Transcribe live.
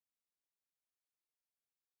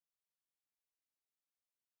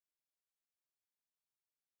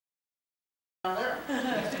There.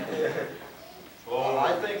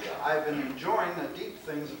 I think I've been enjoying the deep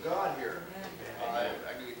things of God here. I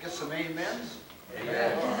get some amens. Amen.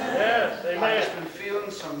 Yes, amen. I've just been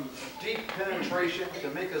feeling some deep penetration to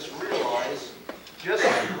make us realize just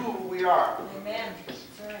who we are. Amen.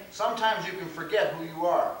 Sometimes you can forget who you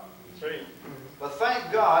are. That's right. But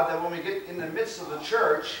thank God that when we get in the midst of the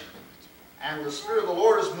church and the Spirit of the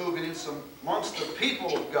Lord is moving in amongst the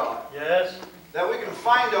people of God, Yes. that we can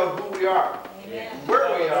find out who we are, Amen.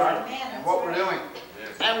 where we are, Amen. and what we're doing,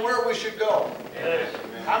 and where we should go. Yes.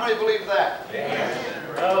 How many believe that? Amen.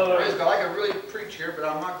 Praise God. I could really preach here, but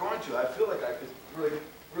I'm not going to. I feel like I could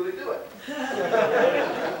really do it.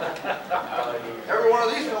 Every one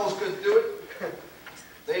of these fellows could do it.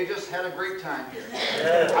 They just had a great time here.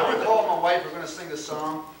 Yes. I'm going to call my wife. We're going to sing a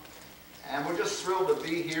song. And we're just thrilled to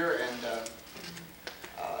be here. And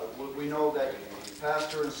we know that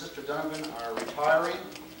Pastor and Sister Donovan are retiring.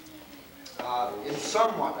 In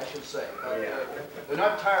somewhat, I should say. They're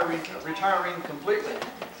not retiring completely.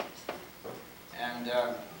 And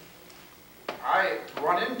I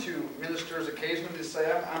run into ministers occasionally to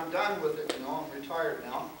say, I'm done with it, I'm retired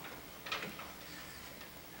now.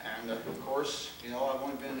 And of course, I've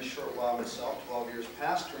only been in a short while myself, 12 years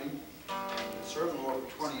pastoring, and serving the Lord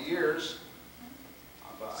for 20 years.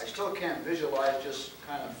 But I still can't visualize just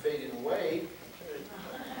kind of fading away.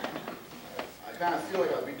 I kind of feel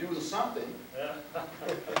like I'll be doing something.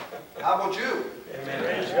 How about you? Amen.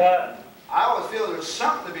 Praise God. I always feel there's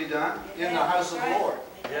something to be done in the house of the Lord.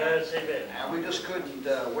 Yes, amen. And we just couldn't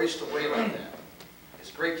waste away like that.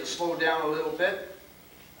 It's great to slow down a little bit,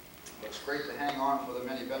 but it's great to hang on for the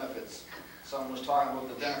many benefits. Someone was talking about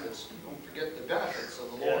the benefits. Don't forget the benefits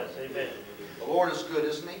of the Lord. Yes, amen. The Lord is good,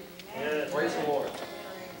 isn't He? Yes. Praise the Lord.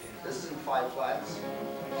 This is in 5 flats.